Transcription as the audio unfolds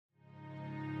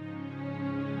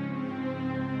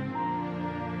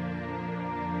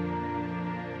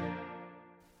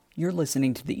You're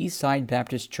listening to the Eastside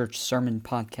Baptist Church Sermon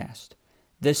Podcast.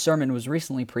 This sermon was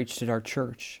recently preached at our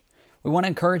church. We want to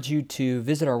encourage you to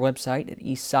visit our website at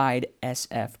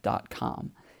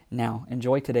eastsidesf.com. Now,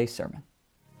 enjoy today's sermon.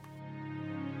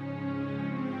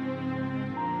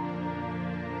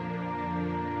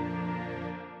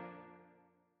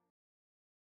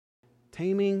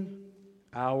 Taming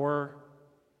our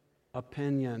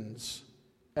opinions.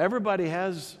 Everybody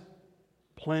has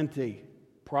plenty,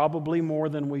 probably more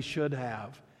than we should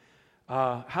have.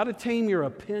 How to tame your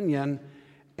opinion.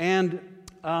 And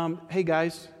hey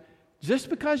guys, just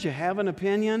because you have an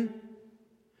opinion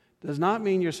does not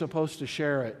mean you're supposed to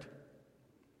share it.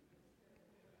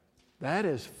 That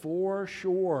is for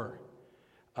sure.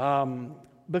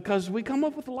 Because we come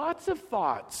up with lots of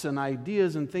thoughts and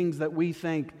ideas and things that we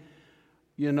think,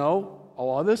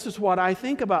 this is what I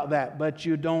think about that. But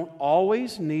you don't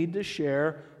always need to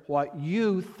share what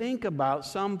you think about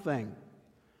something.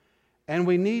 And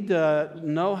we need to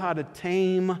know how to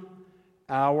tame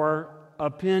our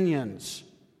opinions.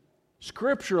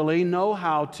 Scripturally, know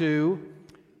how to,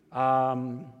 I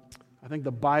think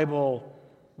the Bible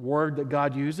word that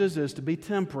God uses is to be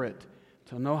temperate,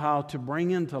 to know how to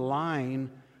bring into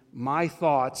line my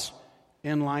thoughts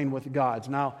in line with God's.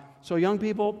 Now, so young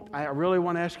people, I really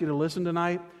want to ask you to listen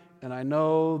tonight, and I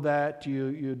know that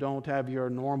you don't have your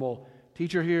normal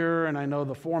teacher here, and I know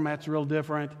the format's real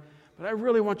different, but I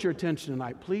really want your attention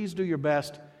tonight. Please do your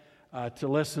best to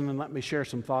listen, and let me share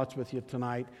some thoughts with you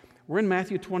tonight. We're in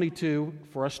Matthew 22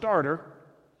 for a starter,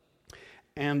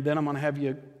 and then I'm going to have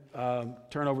you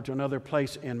turn over to another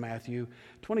place in Matthew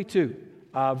 22.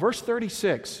 Verse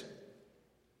 36. It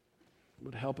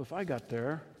would help if I got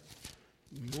there.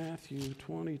 Matthew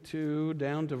 22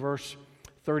 down to verse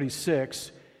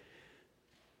 36.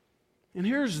 And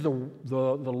here's the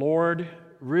Lord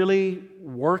really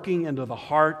working into the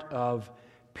heart of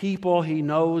people. He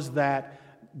knows that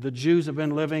the Jews have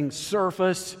been living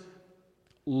surface,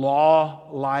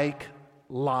 law-like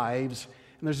lives.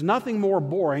 And there's nothing more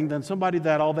boring than somebody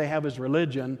that all they have is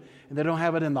religion and they don't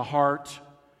have it in the heart.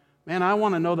 Man, I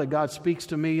want to know that God speaks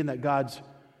to me and that God's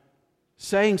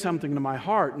saying something to my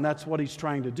heart, and that's what he's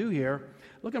trying to do here.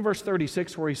 Look in verse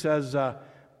 36 where he says,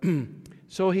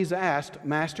 so he's asked,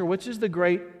 Master, which is the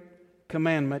great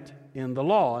commandment in the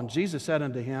law? And Jesus said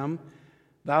unto him,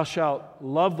 Thou shalt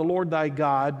love the Lord thy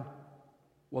God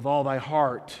with all thy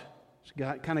heart. It's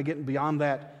kind of getting beyond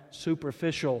that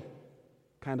superficial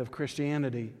kind of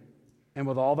Christianity. And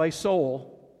with all thy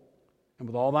soul, and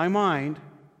with all thy mind.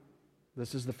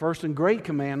 This is the first and great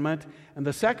commandment. And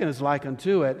the second is like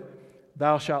unto it,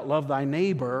 Thou shalt love thy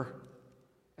neighbor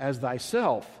as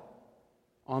thyself.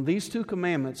 On these two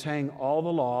commandments hang all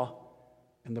the law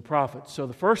and the prophets. So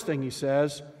the first thing he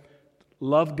says,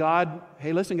 love God.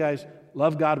 Hey, listen guys,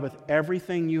 love God with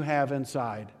everything you have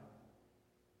inside.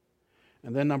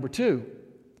 And then number two,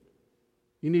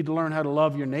 you need to learn how to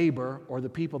love your neighbor or the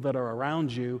people that are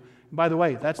around you. And by the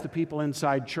way, that's the people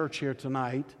inside church here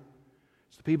tonight.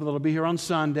 It's the people that will be here on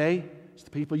Sunday. It's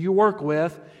the people you work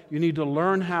with. You need to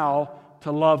learn how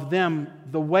to love them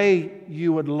the way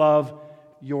you would love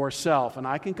yourself. And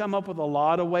I can come up with a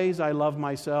lot of ways I love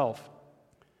myself.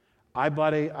 I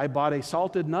bought a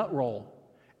salted nut roll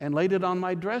and laid it on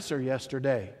my dresser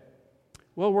yesterday.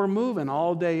 Well, we're moving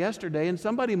all day yesterday, and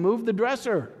somebody moved the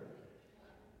dresser.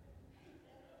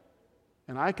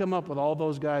 And I come up with all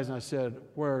those guys, and I said,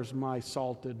 where's my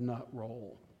salted nut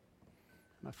roll?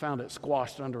 And I found it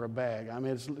squashed under a bag. I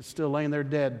mean, it's still laying there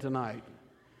dead tonight.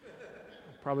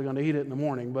 Probably going to eat it in the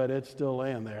morning, but it's still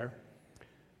laying there.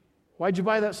 Why'd you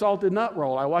buy that salted nut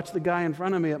roll? I watched the guy in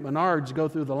front of me at Menards go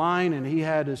through the line, and he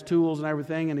had his tools and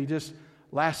everything, and he just,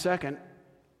 last second,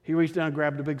 he reached down and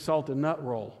grabbed a big salted nut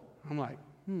roll. I'm like,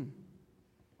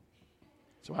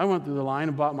 So I went through the line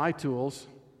and bought my tools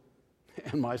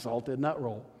and my salted nut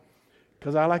roll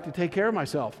because I like to take care of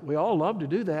myself. We all love to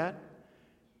do that.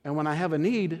 And when I have a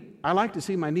need, I like to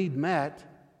see my need met.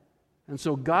 And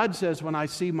so God says when I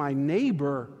see my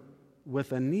neighbor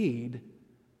with a need,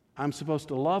 I'm supposed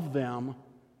to love them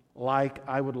like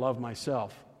I would love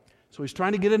myself. So he's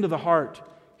trying to get into the heart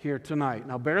here tonight.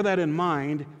 Now bear that in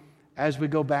mind as we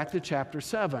go back to chapter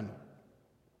 7.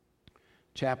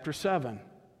 Chapter 7.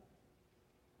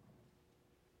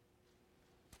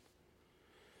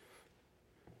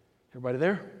 Everybody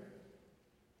there?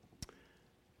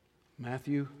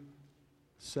 Matthew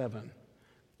 7.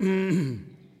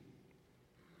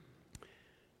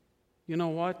 You know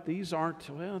what? These aren't,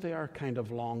 they are kind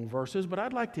of long verses, but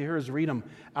I'd like to hear us read them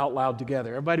out loud together.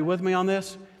 Everybody with me on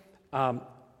this?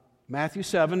 Matthew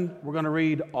 7, we're going to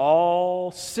read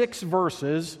all 6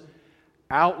 verses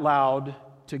out loud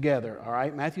together. All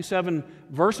right, Matthew 7,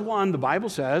 verse 1, the Bible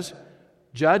says,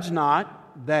 "Judge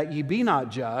not, that ye be not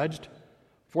judged.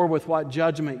 For with what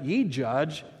judgment ye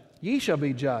judge, ye shall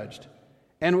be judged.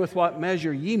 And with what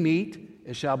measure ye mete,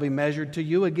 it shall be measured to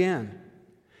you again.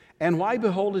 And why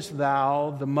beholdest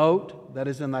thou the mote that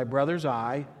is in thy brother's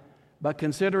eye, but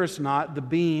considerest not the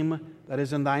beam that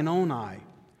is in thine own eye?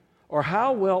 Or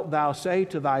how wilt thou say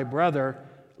to thy brother,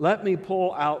 Let me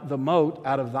pull out the mote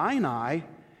out of thine eye,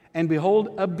 and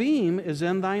behold, a beam is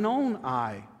in thine own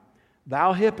eye?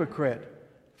 Thou hypocrite,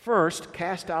 first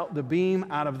cast out the beam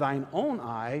out of thine own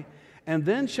eye, and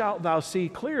then shalt thou see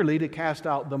clearly to cast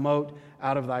out the mote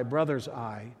out of thy brother's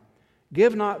eye.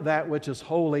 Give not that which is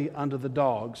holy unto the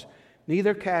dogs,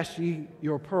 neither cast ye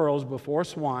your pearls before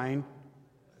swine,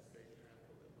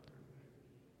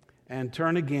 and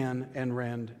turn again and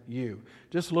rend you."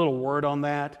 Just a little word on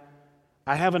that.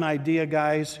 I have an idea,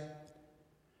 guys,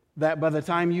 that by the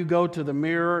time you go to the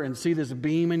mirror and see this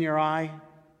beam in your eye,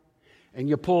 and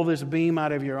you pull this beam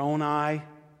out of your own eye,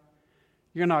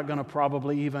 you're not going to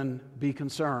probably even be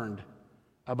concerned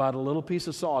about a little piece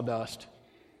of sawdust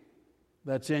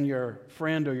that's in your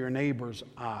friend or your neighbor's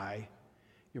eye.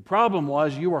 Your problem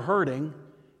was you were hurting,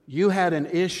 you had an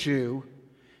issue,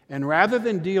 and rather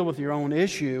than deal with your own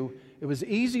issue, it was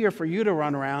easier for you to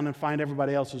run around and find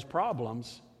everybody else's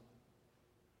problems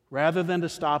rather than to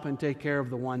stop and take care of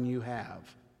the one you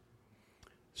have.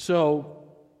 So,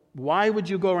 why would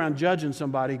you go around judging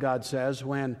somebody, God says,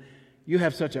 when you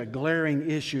have such a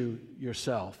glaring issue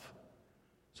yourself?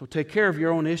 So take care of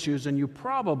your own issues, and you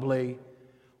probably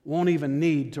won't even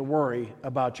need to worry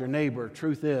about your neighbor.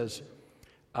 Truth is,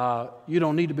 you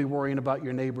don't need to be worrying about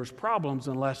your neighbor's problems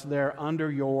unless they're under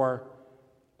your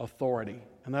authority.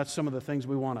 And that's some of the things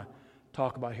we want to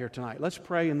talk about here tonight. Let's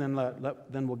pray, and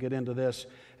then we'll get into this.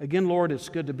 Again, Lord, it's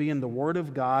good to be in the Word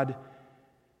of God.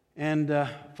 And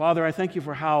Father, I thank you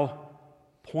for how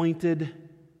pointed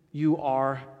you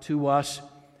are to us.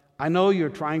 I know you're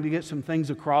trying to get some things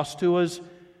across to us,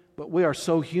 but we are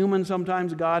so human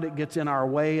sometimes, God, it gets in our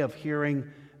way of hearing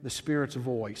the Spirit's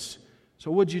voice.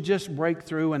 So would you just break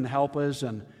through and help us,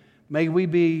 and may we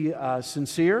be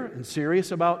sincere and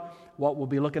serious about what we'll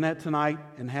be looking at tonight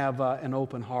and have an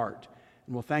open heart.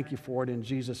 And we'll thank you for it. In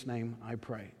Jesus' name I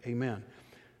pray. Amen.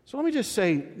 So let me just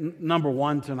say, number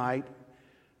one tonight,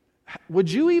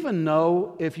 would you even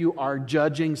know if you are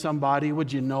judging somebody?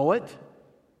 Would you know it?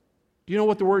 Do you know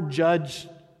what the word judge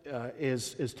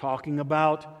is talking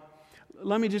about?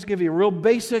 Let me just give you a real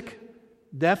basic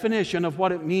definition of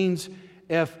what it means.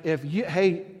 If you,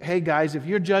 hey guys, if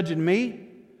you're judging me,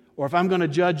 or if I'm going to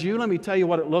judge you, let me tell you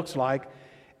what it looks like.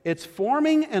 It's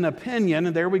forming an opinion,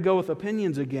 and there we go with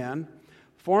opinions again.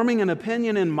 Forming an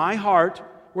opinion in my heart,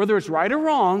 whether it's right or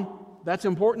wrong. That's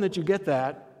important that you get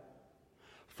that.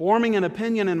 Forming an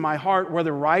opinion in my heart,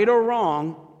 whether right or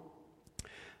wrong,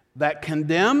 that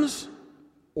condemns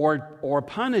or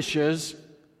punishes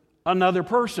another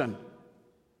person.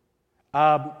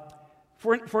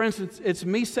 For instance, it's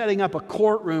me setting up a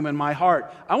courtroom in my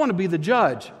heart. I want to be the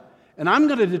judge, and I'm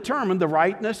going to determine the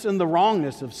rightness and the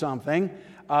wrongness of something,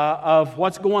 of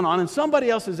what's going on in somebody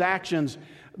else's actions.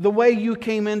 The way you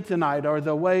came in tonight, or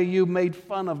the way you made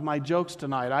fun of my jokes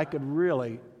tonight, I could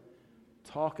really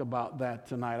talk about that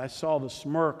tonight. I saw the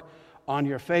smirk on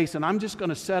your face, and I'm just going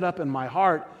to set up in my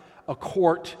heart a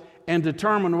court and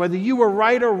determine whether you were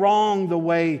right or wrong the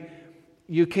way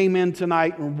you came in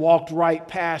tonight and walked right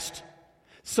past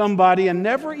somebody and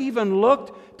never even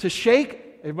looked to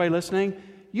shake. Everybody listening?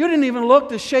 You didn't even look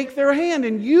to shake their hand,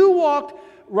 and you walked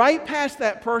right past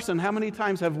that person. How many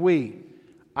times have we?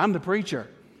 I'm the preacher.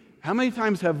 How many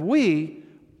times have we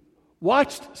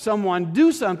watched someone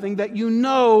do something that you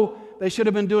know they should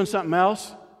have been doing something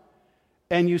else,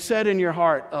 and you said in your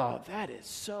heart, "Oh, that is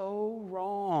so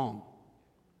wrong."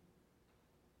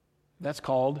 That's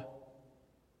called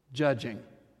judging.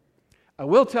 I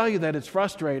will tell you that it's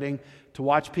frustrating to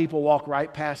watch people walk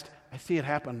right past. I see it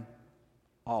happen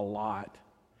a lot.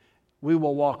 We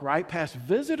will walk right past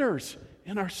visitors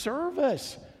in our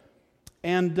service,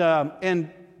 and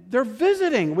they're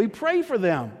visiting. We pray for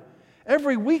them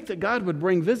every week that God would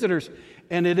bring visitors,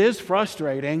 and it is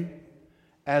frustrating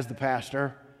as the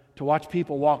pastor to watch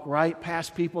people walk right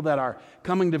past people that are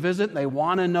coming to visit. And they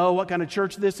want to know what kind of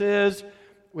church this is.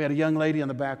 We had a young lady in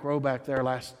the back row back there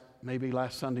last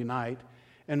Sunday night,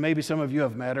 and maybe some of you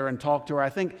have met her and talked to her. I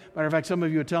think, matter of fact, some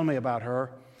of you would tell me about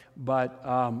her,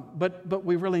 but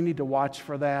we really need to watch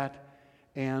for that.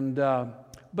 And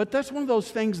but that's one of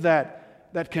those things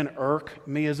that can irk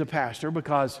me as a pastor,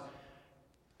 because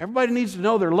everybody needs to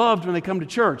know they're loved when they come to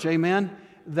church. Amen.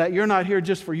 That you're not here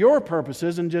just for your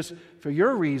purposes and just for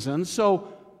your reasons.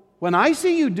 So When I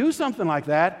see you do something like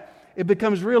that, it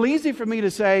becomes real easy for me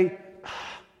to say,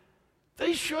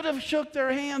 they should have shook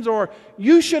their hands, or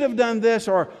you should have done this,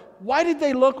 or why did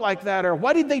they look like that, or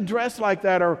why did they dress like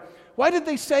that, or why did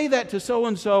they say that to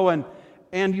so-and-so?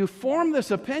 And you form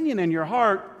this opinion in your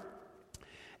heart.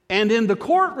 And in the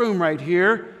courtroom right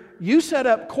here, you set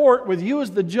up court with you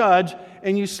as the judge,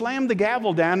 and you slam the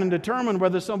gavel down and determine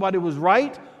whether somebody was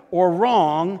right or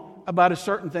wrong about a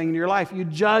certain thing in your life. You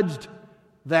judged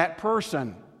that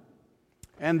person.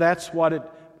 And that's what it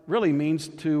really means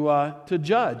to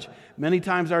judge. Many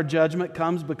times our judgment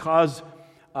comes because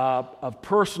of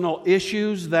personal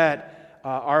issues that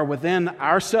are within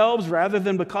ourselves rather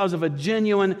than because of a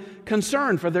genuine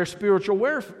concern for their spiritual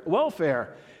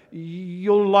welfare.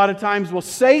 You a lot of times will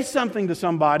say something to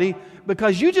somebody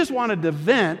because you just wanted to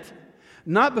vent,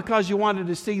 not because you wanted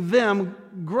to see them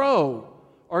grow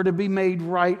or to be made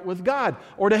right with God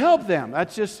or to help them.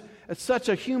 It's such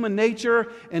a human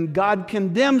nature, and God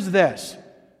condemns this.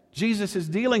 Jesus is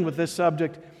dealing with this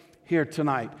subject here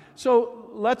tonight. So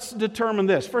let's determine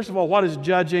this. First of all, what is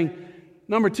judging?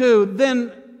 Number two,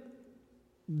 then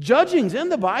judging's in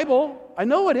the Bible. I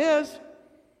know it is.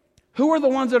 Who are the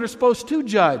ones that are supposed to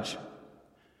judge?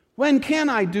 When can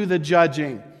I do the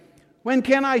judging? When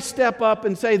can I step up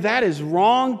and say that is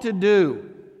wrong to do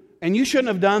and you shouldn't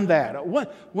have done that?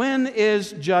 When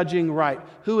is judging right?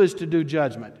 Who is to do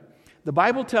judgment? The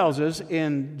Bible tells us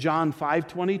in John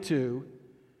 5:22,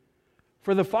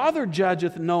 "For the Father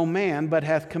judgeth no man, but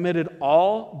hath committed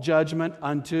all judgment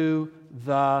unto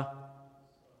the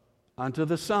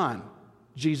Son."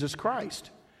 Jesus Christ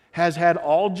has had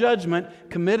all judgment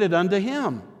committed unto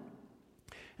Him.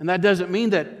 And that doesn't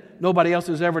mean that nobody else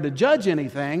is ever to judge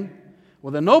anything.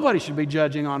 Well, then nobody should be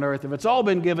judging on earth. If it's all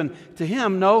been given to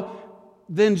Him, no,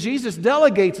 then Jesus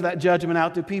delegates that judgment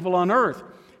out to people on earth.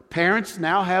 Parents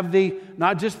now have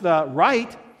not just the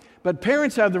right, but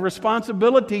parents have the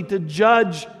responsibility to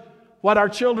judge what our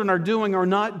children are doing or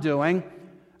not doing.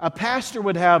 A pastor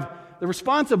would have the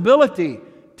responsibility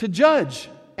to judge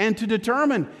and to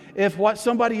determine if what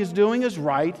somebody is doing is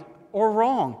right or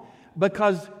wrong.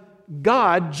 Because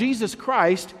God, Jesus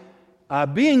Christ,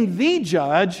 being the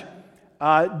judge,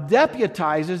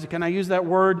 deputizes, can I use that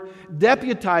word?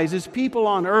 Deputizes people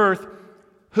on earth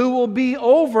who will be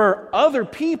over other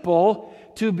people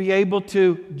to be able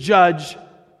to judge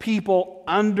people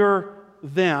under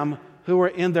them who are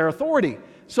in their authority.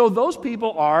 So those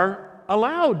people are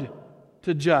allowed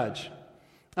to judge.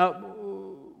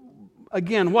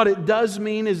 Again, what it does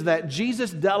mean is that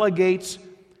Jesus delegates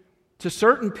to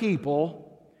certain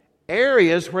people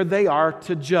areas where they are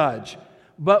to judge.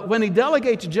 But when He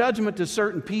delegates judgment to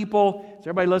certain people, is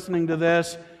everybody listening to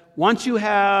this? Once you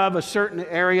have a certain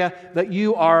area that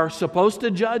you are supposed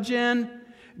to judge in,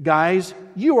 guys,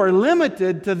 you are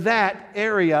limited to that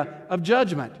area of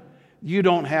judgment. You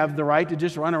don't have the right to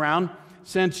just run around.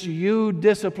 Since you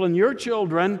discipline your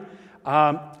children,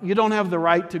 you don't have the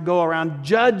right to go around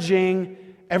judging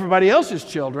everybody else's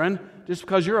children just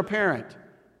because you're a parent. Does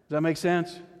that make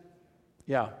sense?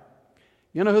 Yeah.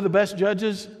 You know who the best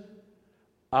judges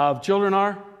of children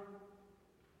are?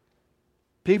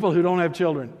 People who don't have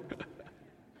children.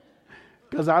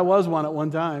 Because I was one at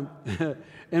one time.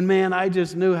 And man, I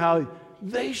just knew how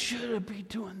they shouldn't be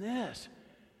doing this.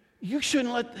 They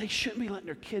shouldn't be letting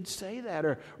their kids say that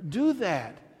or do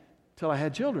that till I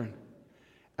had children.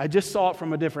 I just saw it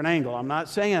from a different angle. I'm not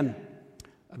saying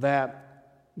that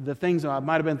the things I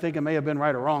might have been thinking may have been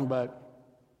right or wrong, but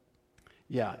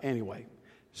yeah, anyway.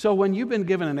 So when you've been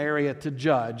given an area to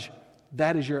judge,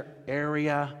 that is your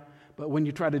area. But when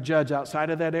you try to judge outside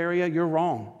of that area, you're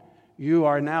wrong. You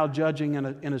are now judging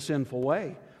in a sinful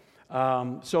way.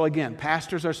 So again,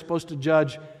 pastors are supposed to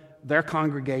judge their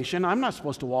congregation. I'm not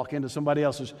supposed to walk into somebody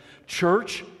else's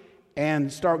church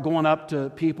and start going up to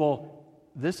people.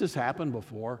 This has happened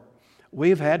before.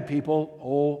 We've had people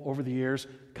over the years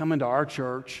come into our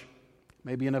church,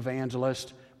 maybe an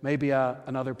evangelist, maybe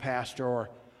another pastor or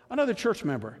another church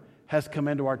member has come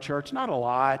into our church. Not a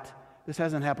lot. This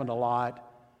hasn't happened a lot.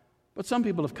 But some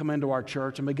people have come into our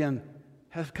church and again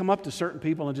have come up to certain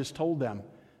people and just told them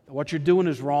that what you're doing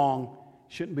is wrong.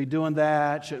 Shouldn't be doing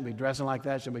that. Shouldn't be dressing like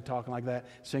that. Shouldn't be talking like that.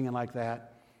 Singing like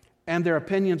that. And their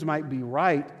opinions might be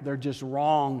right. They're just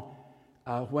wrong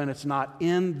when it's not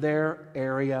in their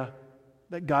area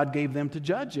that God gave them to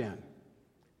judge in.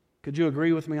 Could you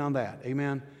agree with me on that?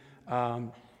 Amen.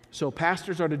 So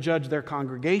pastors are to judge their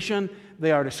congregation.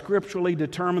 They are to scripturally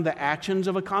determine the actions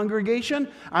of a congregation.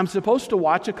 I'm supposed to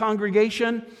watch a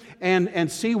congregation and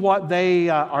see what they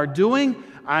are doing.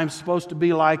 I'm supposed to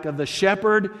be like the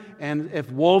shepherd, and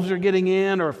if wolves are getting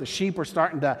in or if the sheep are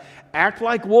starting to act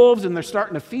like wolves and they're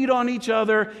starting to feed on each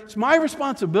other, it's my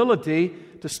responsibility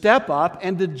to step up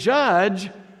and to judge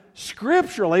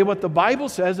scripturally what the Bible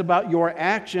says about your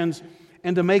actions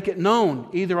and to make it known,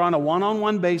 either on a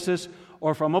one-on-one basis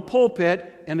or from a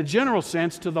pulpit in a general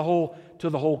sense to the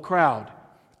whole crowd.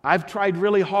 I've tried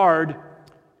really hard.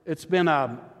 It's been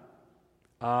I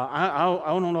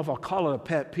don't know if I'll call it a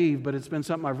pet peeve, but it's been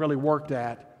something I've really worked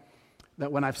at.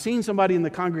 That when I've seen somebody in the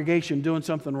congregation doing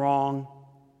something wrong,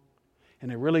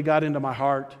 and it really got into my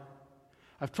heart,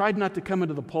 I've tried not to come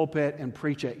into the pulpit and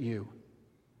preach at you.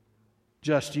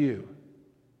 Just you.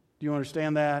 Do you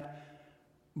understand that?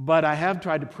 But I have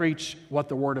tried to preach what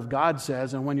the Word of God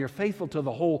says, and when you're faithful to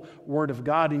the whole Word of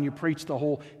God and you preach the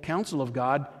whole counsel of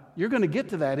God, you're going to get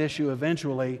to that issue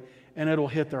eventually, and it'll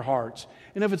hit their hearts.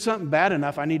 And if it's something bad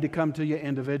enough, I need to come to you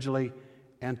individually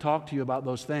and talk to you about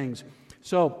those things.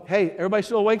 So, hey, everybody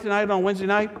still awake tonight on Wednesday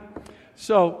night?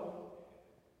 So,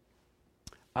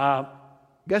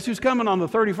 guess who's coming on the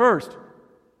 31st?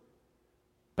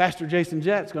 Pastor Jason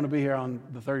Jett's going to be here on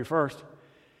the 31st.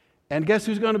 And guess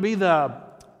who's going to be the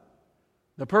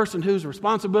person whose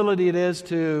responsibility it is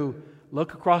to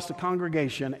look across the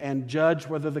congregation and judge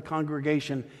whether the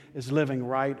congregation is living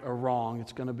right or wrong?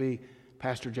 It's going to be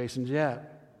Pastor Jason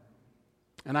Jett.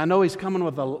 And I know he's coming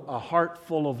with a heart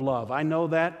full of love. I know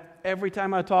that every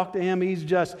time I talk to him, he's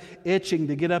just itching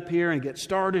to get up here and get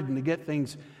started and to get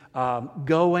things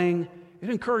going. It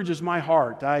encourages my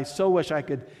heart. I so wish I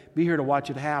could be here to watch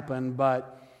it happen,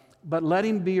 but let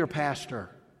him be your pastor.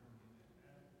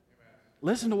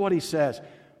 Listen to what he says.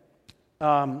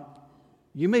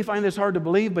 You may find this hard to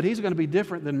believe, but he's going to be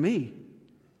different than me.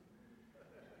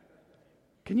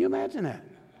 Can you imagine that?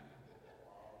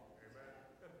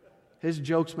 His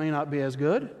jokes may not be as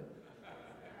good.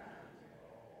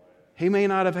 He may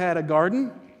not have had a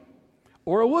garden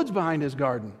or a woods behind his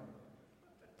garden.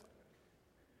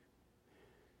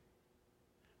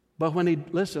 But when he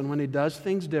does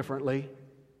things differently,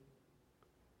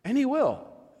 and he will,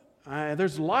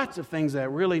 there's lots of things that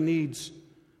really needs,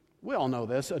 we all know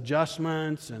this,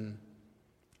 adjustments, and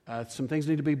some things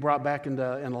need to be brought back in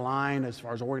line as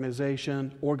far as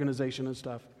organization and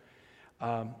stuff.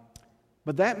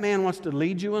 But that man wants to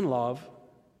lead you in love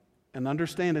and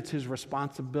understand it's his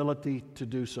responsibility to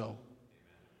do so.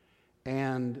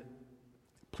 And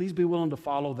please be willing to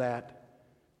follow that.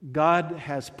 God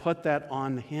has put that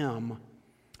on him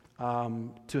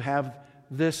to have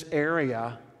this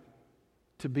area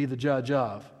to be the judge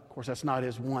of. Of course, that's not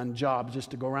his one job, just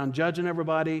to go around judging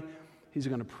everybody. He's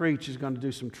going to preach. He's going to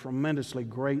do some tremendously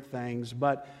great things.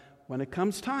 But when it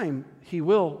comes time, he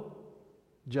will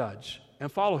judge.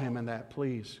 And follow him in that,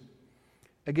 please.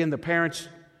 Again, the parents,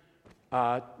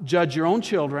 judge your own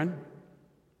children.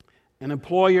 An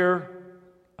employer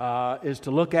is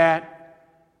to look at,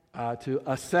 to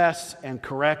assess and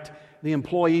correct the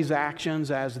employee's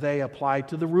actions as they apply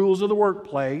to the rules of the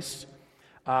workplace.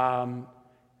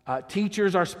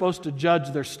 Teachers are supposed to judge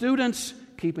their students,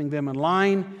 keeping them in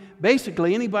line.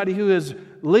 Basically, anybody who is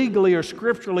legally or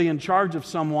scripturally in charge of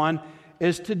someone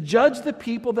is to judge the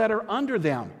people that are under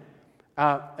them.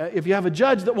 If you have a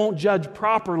judge that won't judge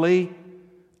properly,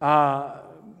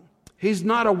 he's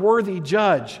not a worthy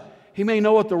judge. He may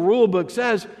know what the rule book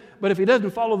says, but if he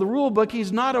doesn't follow the rule book,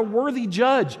 he's not a worthy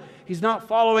judge. He's not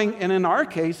following, and in our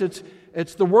case,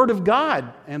 it's the Word of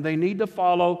God, and they need to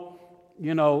follow,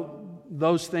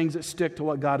 those things that stick to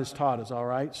what God has taught us, all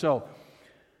right? So,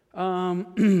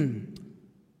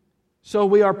 so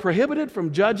we are prohibited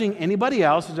from judging anybody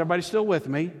else. Is everybody still with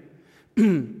me?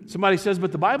 Somebody says,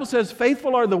 but the Bible says,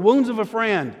 faithful are the wounds of a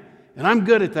friend, and I'm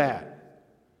good at that.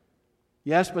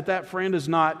 Yes, but that friend is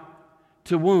not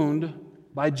to wound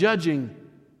by judging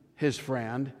his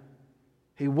friend.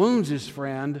 He wounds his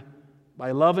friend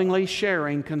by lovingly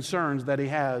sharing concerns that he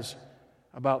has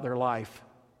about their life.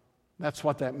 That's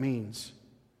what that means.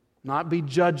 Not be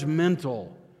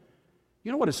judgmental.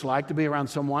 You know what it's like to be around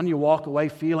someone, you walk away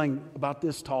feeling about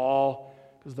this tall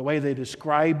because the way they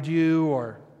described you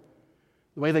or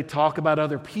the way they talk about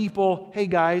other people. Hey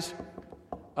guys,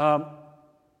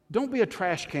 don't be a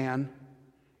trash can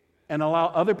and allow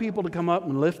other people to come up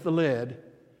and lift the lid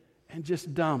and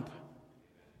just dump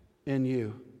in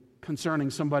you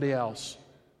concerning somebody else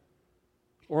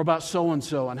or about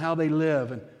so-and-so and how they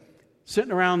live, and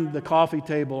sitting around the coffee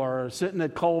table or sitting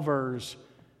at Culver's,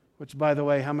 which, by the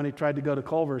way, how many tried to go to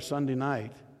Culver's Sunday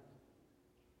night?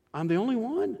 I'm the only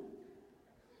one.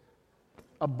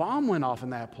 A bomb went off in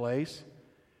that place.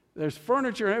 There's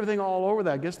furniture and everything all over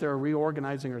that. I guess they're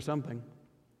reorganizing or something.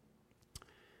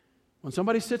 When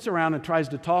somebody sits around and tries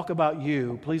to talk about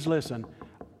you, please listen,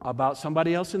 about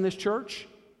somebody else in this church,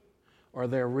 or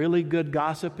they're really good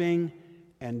gossiping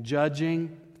and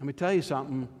judging, let me tell you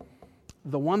something.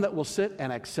 The one that will sit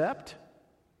and accept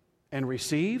and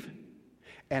receive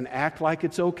and act like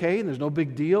it's okay and there's no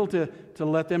big deal to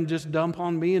let them just dump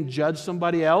on me and judge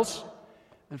somebody else,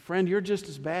 and friend, you're just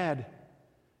as bad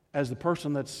as the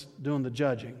person that's doing the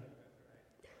judging.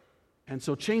 And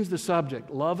so change the subject.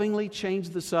 Lovingly change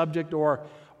the subject, or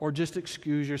just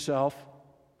excuse yourself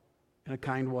in a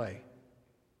kind way.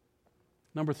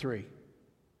 Number 3.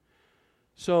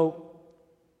 So,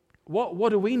 what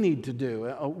do we need to do?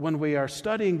 When we are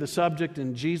studying the subject,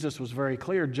 and Jesus was very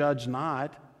clear, judge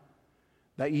not,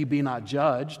 that ye be not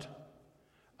judged.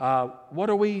 What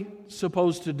are we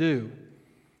supposed to do?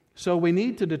 So we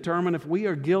need to determine if we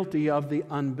are guilty of the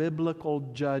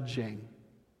unbiblical judging.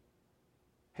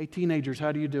 Hey, teenagers,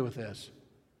 how do you deal with this?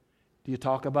 Do you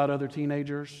talk about other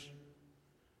teenagers?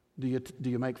 Do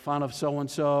you make fun of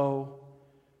so-and-so?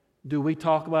 Do we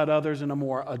talk about others in a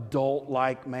more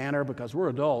adult-like manner? Because we're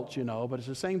adults, but it's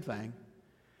the same thing.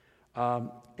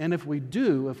 And if we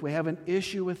do, if we have an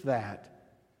issue with that,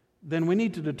 then we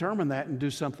need to determine that and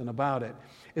do something about it.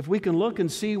 If we can look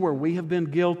and see where we have been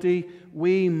guilty,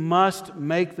 we must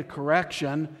make the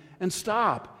correction and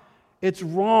stop. It's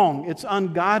wrong. It's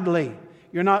ungodly.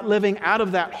 You're not living out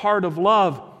of that heart of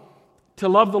love. To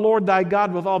love the Lord thy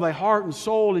God with all thy heart and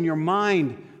soul and your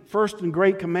mind. First and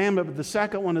great commandment, but the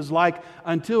second one is like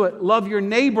unto it. Love your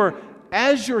neighbor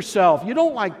as yourself. You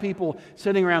don't like people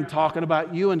sitting around talking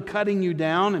about you and cutting you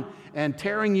down and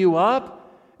tearing you up.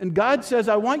 And God says,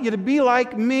 I want you to be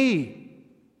like me.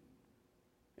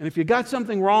 And if you got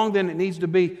something wrong, then it needs to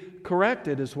be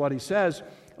corrected, is what He says.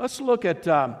 Let's look at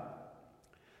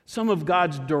some of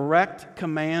God's direct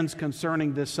commands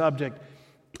concerning this subject.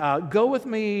 Go with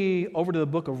me over to the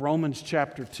book of Romans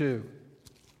chapter 2.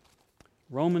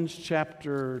 Romans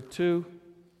chapter 2.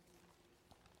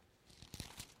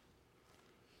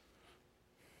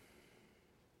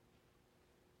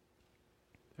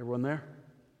 Everyone there?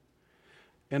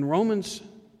 In Romans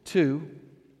 2,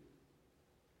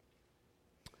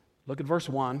 look at verse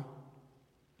 1.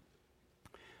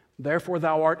 Therefore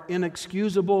thou art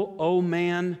inexcusable, O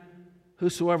man,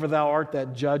 whosoever thou art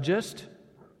that judgest.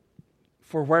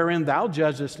 For wherein thou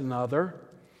judgest another,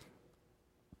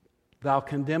 thou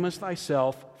condemnest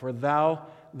thyself, for thou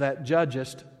that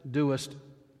judgest doest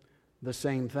the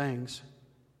same things.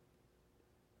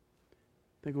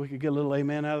 Think we could get a little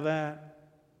amen out of that?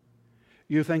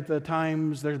 You think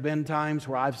there's been times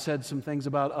where I've said some things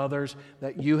about others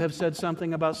that you have said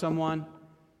something about someone,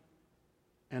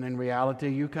 and in reality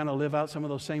you kind of live out some of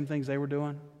those same things they were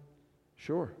doing?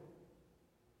 Sure.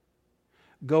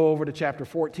 Go over to chapter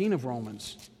 14 of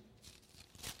Romans.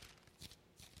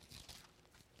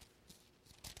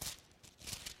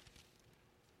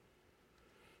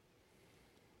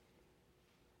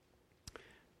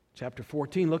 Chapter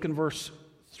 14, look in verse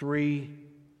 3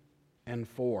 and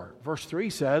 4. Verse 3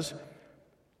 says,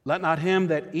 let not him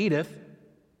that eateth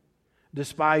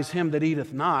despise him that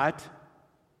eateth not,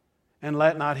 and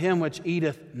let not him which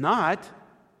eateth not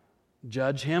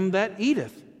judge him that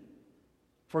eateth.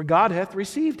 For God hath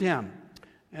received him.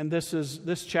 And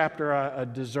this chapter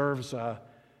deserves kind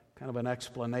of an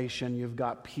explanation. You've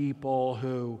got people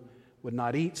who would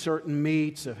not eat certain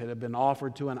meats if it had been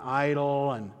offered to an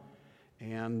idol,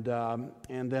 and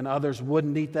then others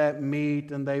wouldn't eat that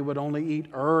meat, and they would only eat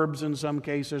herbs in some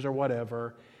cases or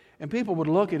whatever. And people would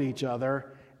look at each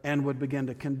other and would begin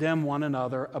to condemn one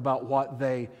another about what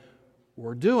they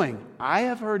were doing. I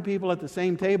have heard people at the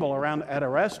same table around at a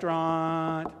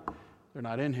restaurant, they're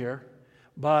not in here,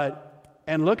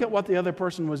 and look at what the other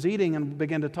person was eating and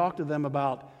begin to talk to them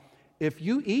about, if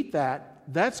you eat that,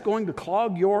 that's going to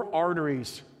clog your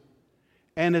arteries,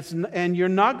 and you're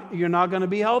not going to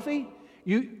be healthy.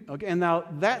 And now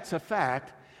that's a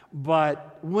fact,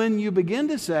 but when you begin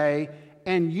to say,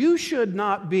 and you should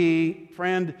not be,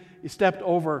 friend, you stepped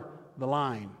over the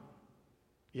line.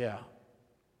 Yeah.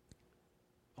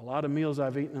 A lot of meals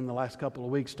I've eaten in the last couple of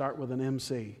weeks start with an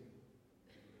MC.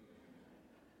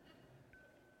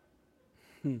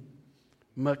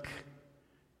 Muck.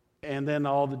 And then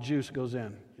all the juice goes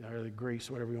in, or the grease,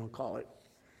 whatever you want to call it.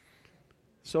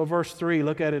 So verse 3,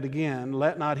 look at it again.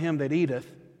 Let not him that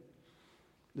eateth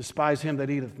despise him that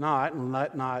eateth not, and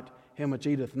let not him which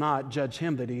eateth not judge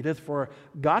him that eateth, for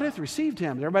God hath received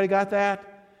him. Everybody got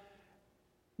that?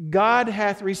 God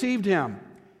hath received him.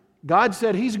 God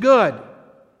said, he's good.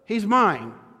 He's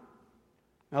mine.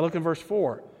 Now look in verse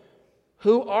 4.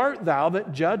 Who art thou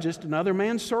that judgest another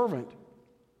man's servant?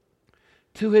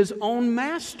 To his own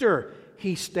master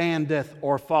he standeth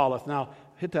or falleth. Now,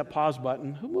 hit that pause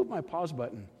button. Who moved my pause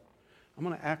button? I'm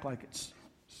going to act like it's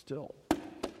still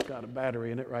got a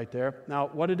battery in it right there. Now,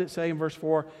 what did it say in verse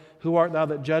 4? Who art thou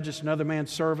that judgest another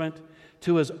man's servant?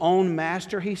 To his own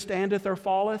master he standeth or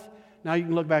falleth? Now you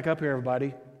can look back up here,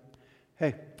 everybody.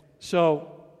 Hey,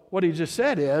 so what he just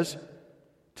said is,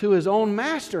 to his own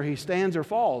master he stands or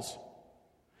falls.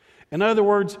 In other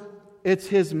words, it's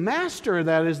his master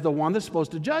that is the one that's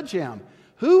supposed to judge him.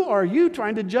 Who are you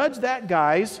trying to judge that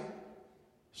guy's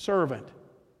servant?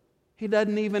 He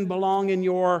doesn't even belong in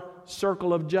your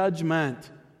circle of judgment.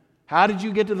 How did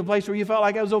you get to the place where you felt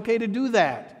like it was okay to do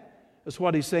that? That's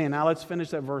what he's saying. Now let's finish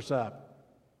that verse up.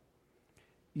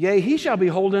 Yea, he shall be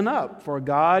holden up, for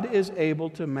God is able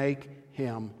to make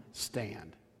him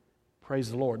stand. Praise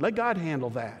the Lord. Let God handle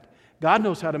that. God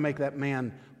knows how to make that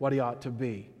man what he ought to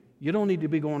be. You don't need to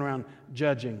be going around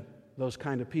judging those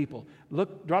kind of people.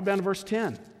 Look, drop down to verse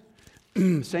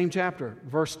 10. Same chapter,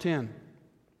 verse 10.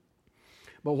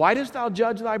 But why dost thou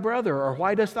judge thy brother? Or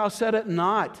why dost thou set at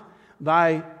naught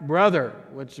thy brother?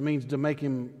 Which means to make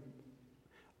him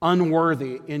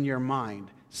unworthy in your mind.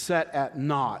 Set at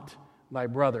naught thy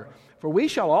brother. For we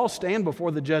shall all stand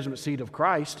before the judgment seat of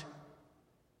Christ.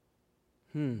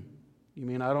 You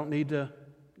mean I don't need to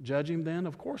judge him then?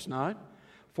 Of course not.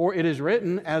 For it is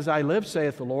written, as I live,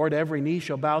 saith the Lord, every knee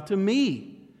shall bow to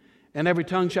me, and every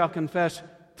tongue shall confess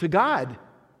to God.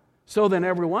 So then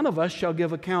every one of us shall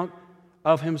give account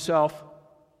of himself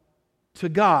to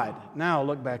God. Now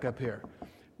look back up here.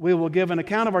 We will give an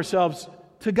account of ourselves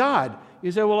to God.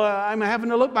 You say, well, I'm having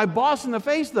to look my boss in the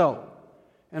face though.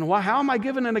 And how am I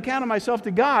giving an account of myself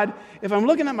to God if I'm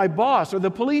looking at my boss or the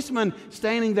policeman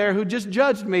standing there who just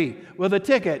judged me with a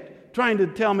ticket, trying to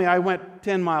tell me I went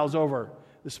 10 miles over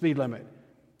the speed limit?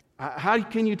 How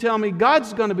can you tell me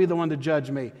God's going to be the one to judge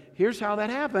me? Here's how that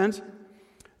happens.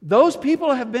 Those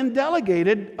people have been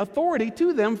delegated authority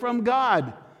to them from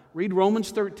God. Read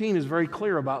Romans 13 is very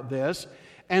clear about this.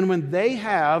 And when they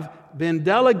have been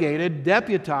delegated,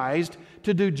 deputized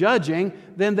to do judging,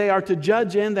 then they are to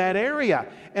judge in that area.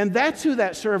 And that's who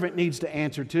that servant needs to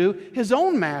answer to, his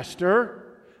own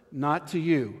master, not to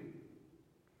you.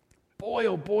 Boy,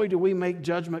 oh boy, do we make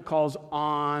judgment calls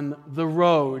on the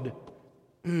road.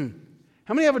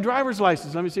 How many have a driver's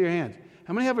license? Let me see your hands.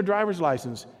 How many have a driver's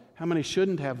license? How many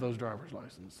shouldn't have those driver's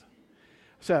licenses?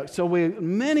 So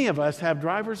many of us have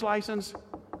driver's license,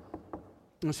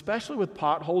 especially with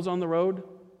potholes on the road.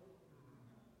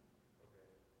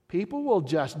 People will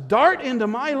just dart into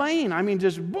my lane. I mean,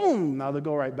 just boom, now they'll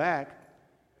go right back.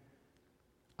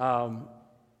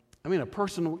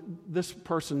 This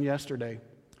person yesterday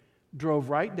drove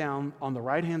right down on the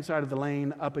right-hand side of the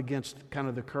lane up against kind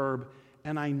of the curb,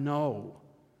 and I know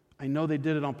they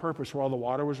did it on purpose where all the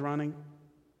water was running,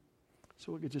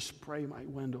 so it could just spray my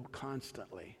window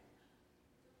constantly.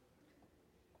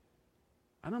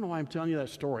 I don't know why I'm telling you that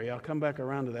story. I'll come back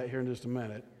around to that here in just a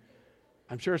minute.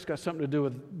 I'm sure it's got something to do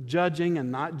with judging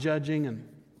and not judging.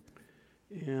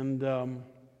 And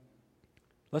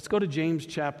let's go to James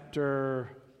chapter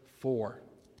 4.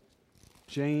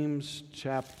 James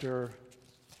chapter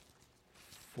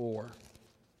 4.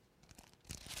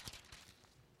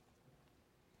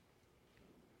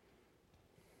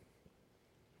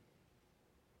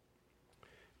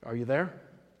 Are you there?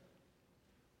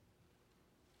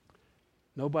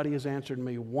 Nobody has answered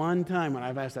me one time when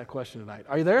I've asked that question tonight.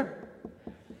 Are you there?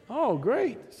 Oh,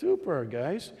 great. Super,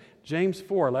 guys. James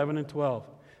 4, 11 and 12.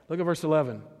 Look at verse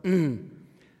 11.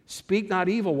 Speak not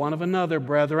evil one of another,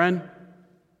 brethren.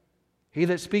 He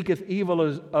that speaketh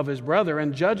evil of his brother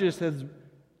and judgeth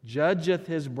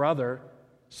his brother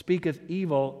speaketh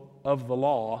evil of the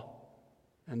law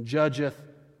and judgeth,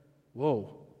 the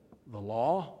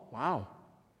law? Wow.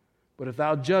 But if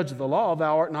thou judge the law,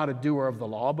 thou art not a doer of the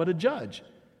law, but a judge.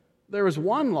 There is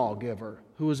one lawgiver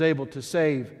who is able to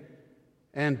save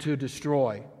and to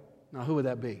destroy. Now, who would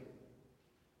that be?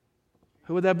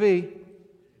 Who would that be?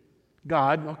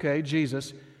 God. Okay,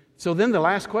 Jesus. So then the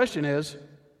last question is,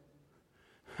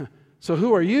 so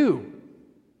who are you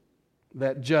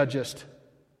that judgest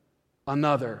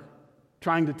another,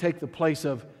 trying to take the place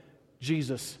of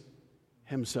Jesus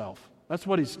himself? That's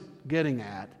what he's getting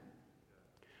at.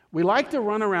 We like to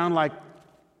run around like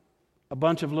a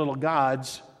bunch of little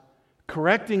gods,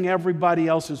 correcting everybody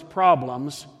else's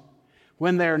problems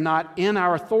when they're not in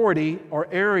our authority or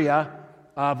area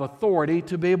of authority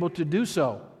to be able to do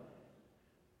so.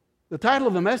 The title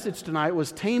of the message tonight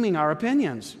was Taming Our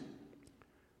Opinions.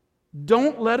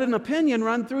 Don't let an opinion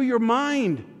run through your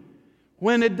mind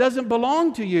when it doesn't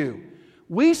belong to you.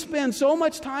 We spend so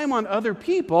much time on other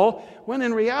people when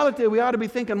in reality we ought to be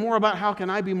thinking more about how can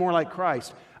I be more like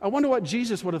Christ. I wonder what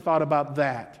Jesus would have thought about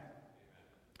that.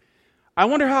 I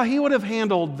wonder how he would have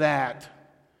handled that.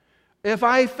 If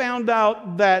I found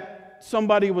out that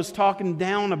somebody was talking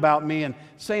down about me and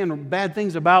saying bad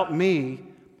things about me,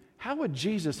 how would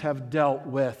Jesus have dealt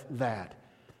with that?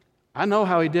 I know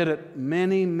how he did it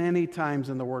many, many times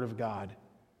in the Word of God.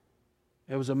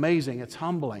 It was amazing. It's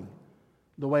humbling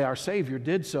the way our Savior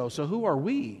did so. So who are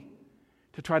we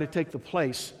to try to take the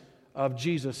place of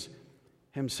Jesus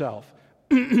himself?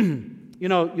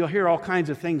 You'll hear all kinds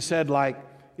of things said like,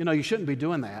 you shouldn't be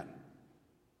doing that.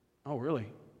 Oh, really?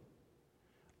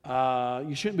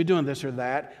 You shouldn't be doing this or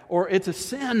that. Or it's a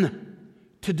sin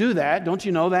to do that. Don't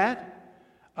you know that?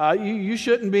 You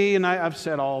shouldn't be, and I've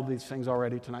said all these things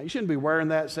already tonight. You shouldn't be wearing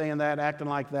that, saying that, acting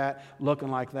like that,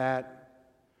 looking like that.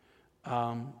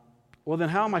 Well, then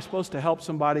how am I supposed to help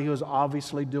somebody who is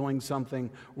obviously doing something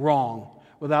wrong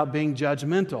without being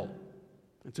judgmental?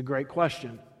 It's a great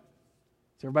question.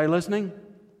 Is everybody listening?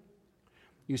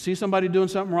 You see somebody doing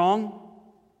something wrong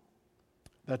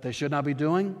that they should not be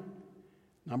doing?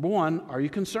 Number one, are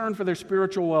you concerned for their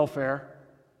spiritual welfare?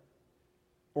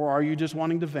 Or are you just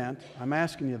wanting to vent? I'm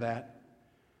asking you that.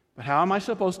 But how am I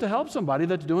supposed to help somebody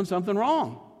that's doing something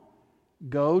wrong?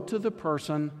 Go to the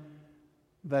person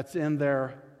that's in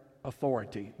their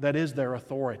authority, that is their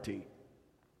authority.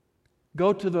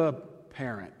 Go to the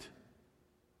parent.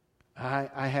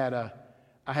 I had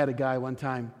a guy one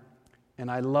time,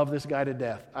 and I love this guy to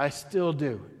death. I still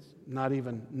do. It's not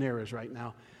even near as right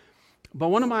now. But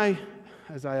one of my,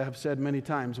 as I have said many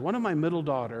times, one of my middle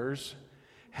daughters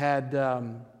had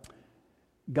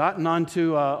gotten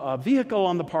onto a vehicle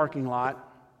on the parking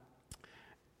lot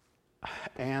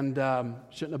and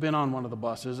shouldn't have been on one of the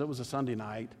buses. It was a Sunday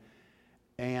night.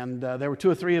 And there were 2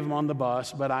 or 3 of them on the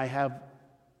bus, but I have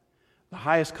the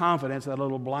highest confidence that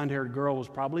little blonde-haired girl was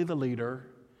probably the leader.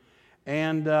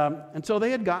 And so they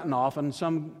had gotten off, and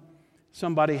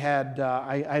somebody had,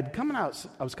 I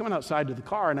was coming outside to the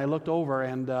car, and I looked over,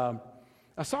 and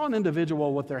I saw an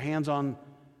individual with their hands on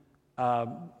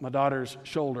my daughter's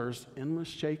shoulders and was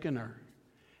shaking her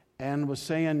and was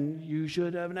saying, "You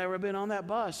should have never been on that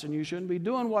bus, and you shouldn't be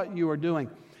doing what you were doing."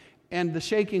 And the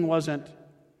shaking wasn't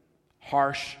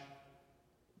harsh,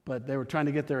 but they were trying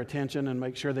to get their attention and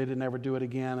make sure they didn't ever do it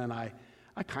again. And I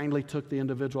kindly took the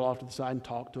individual off to the side and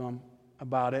talked to him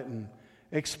about it and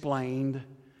explained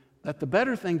that the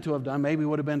better thing to have done maybe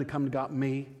would have been to come and got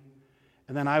me,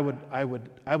 and then I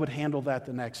would handle that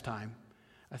the next time.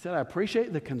 I said, I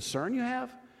appreciate the concern you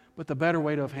have, but the better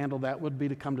way to have handled that would be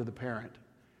to come to the parent.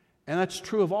 And that's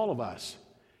true of all of us,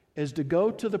 is to go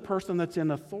to the person that's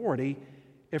in authority.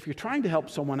 If you're trying to help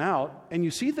someone out and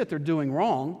you see that they're doing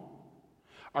wrong,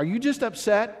 are you just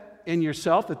upset in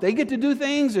yourself that they get to do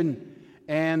things and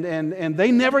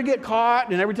they never get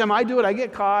caught, and every time I do it, I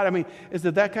get caught? I mean, is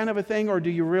it that kind of a thing, or do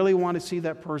you really want to see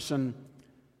that person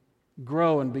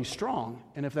grow and be strong?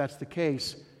 And if that's the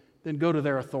case, then go to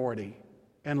their authority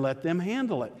and let them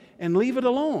handle it and leave it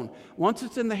alone. Once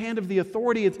it's in the hand of the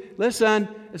authority, listen,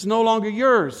 it's no longer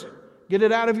yours. Get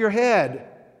it out of your head.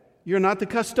 You're not the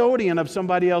custodian of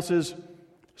somebody else's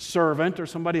servant or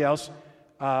somebody else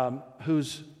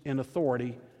who's in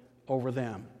authority over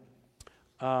them.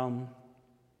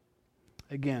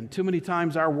 Again, too many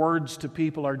times our words to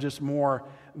people are just more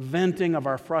venting of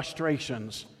our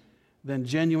frustrations than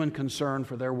genuine concern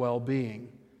for their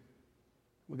well-being.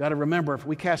 We've got to remember, if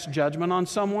we cast judgment on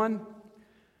someone,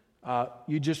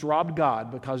 you just robbed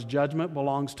God, because judgment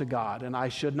belongs to God, and I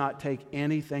should not take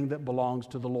anything that belongs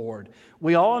to the Lord.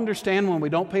 We all understand when we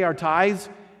don't pay our tithes,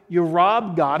 you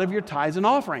rob God of your tithes and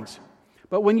offerings.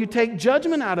 But when you take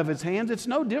judgment out of His hands, it's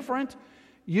no different.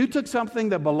 You took something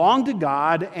that belonged to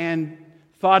God and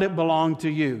thought it belonged to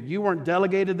you. You weren't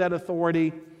delegated that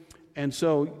authority, and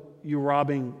so you're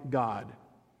robbing God.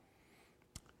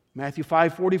 Matthew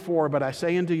 5:44, but I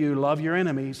say unto you, love your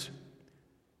enemies,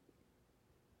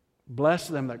 bless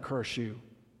them that curse you,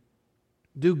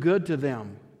 do good to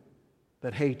them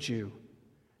that hate you,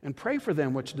 and pray for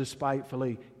them which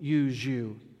despitefully use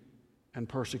you and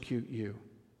persecute you.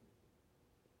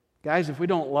 Guys, if we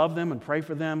don't love them and pray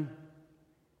for them,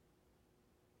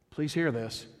 please hear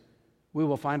this, we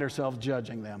will find ourselves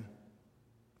judging them.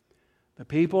 The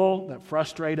people that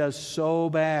frustrate us so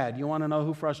bad. You want to know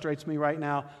who frustrates me right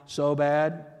now so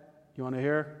bad? You want to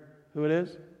hear who it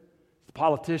is? The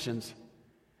politicians.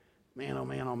 Man, oh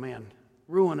man, oh man.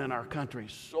 Ruining our country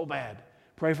so bad.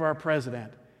 Pray for our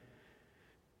president.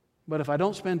 But if I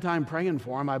don't spend time praying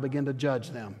for them, I begin to judge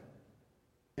them.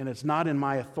 And it's not in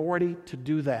my authority to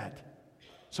do that.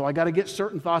 So I got to get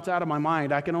certain thoughts out of my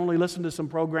mind. I can only listen to some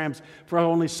programs for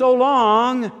only so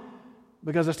long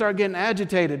because I start getting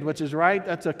agitated, which is right.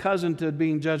 That's a cousin to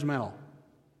being judgmental.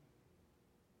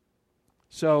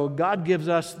 So God gives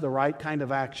us the right kind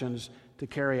of actions to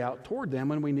carry out toward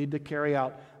them, and we need to carry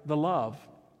out the love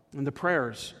and the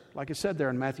prayers. Like I said there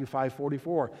in Matthew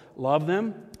 5:44, love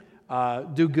them,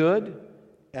 do good,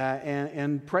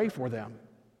 and pray for them.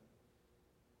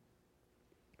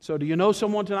 So do you know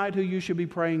someone tonight who you should be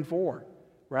praying for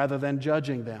rather than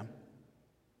judging them?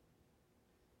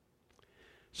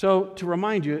 So to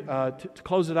remind you, to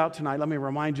close it out tonight, let me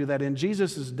remind you that in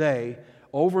Jesus' day,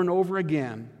 over and over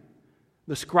again,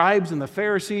 the scribes and the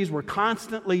Pharisees were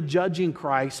constantly judging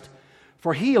Christ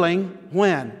for healing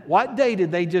when? What day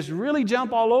did they just really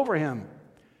jump all over him?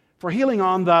 For healing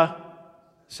on the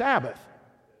Sabbath.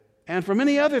 And for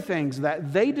many other things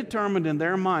that they determined in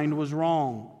their mind was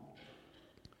wrong.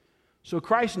 So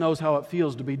Christ knows how it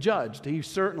feels to be judged. He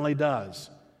certainly does.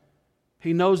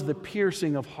 He knows the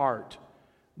piercing of heart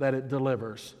that it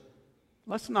delivers.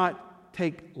 Let's not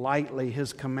take lightly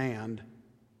His command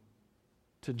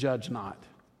to judge not.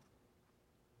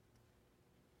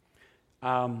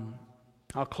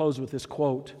 I'll close with this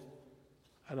quote.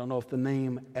 I don't know if the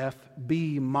name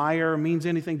F.B. Meyer means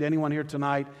anything to anyone here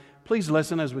tonight. Please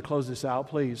listen as we close this out,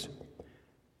 please.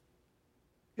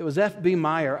 It was F.B.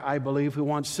 Meyer, I believe, who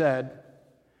once said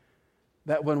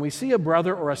that when we see a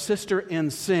brother or a sister in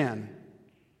sin,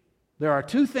 there are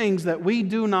two things that we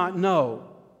do not know.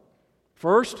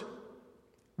 First,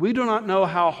 we do not know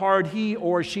how hard he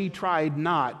or she tried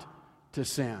not to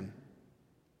sin.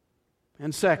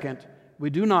 And second, we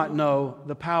do not know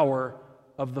the power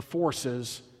of the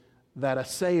forces that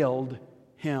assailed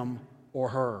him or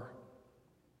her.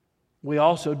 We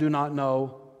also do not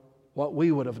know what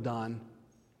we would have done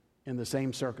in the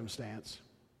same circumstance.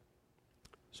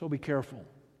 So be careful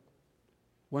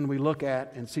when we look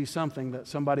at and see something that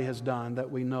somebody has done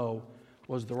that we know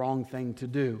was the wrong thing to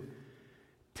do.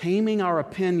 Taming our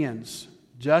opinions,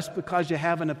 just because you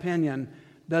have an opinion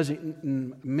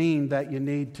doesn't mean that you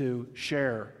need to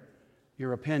share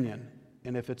your opinion.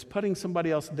 And if it's putting somebody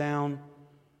else down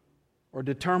or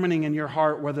determining in your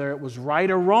heart whether it was right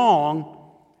or wrong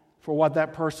for what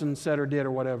that person said or did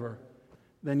or whatever,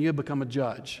 then you become a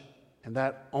judge. And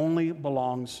that only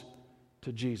belongs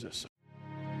to Jesus.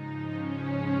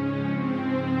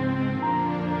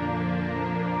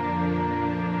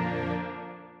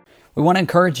 We want to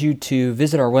encourage you to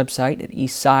visit our website at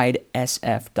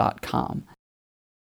eastsidesf.com.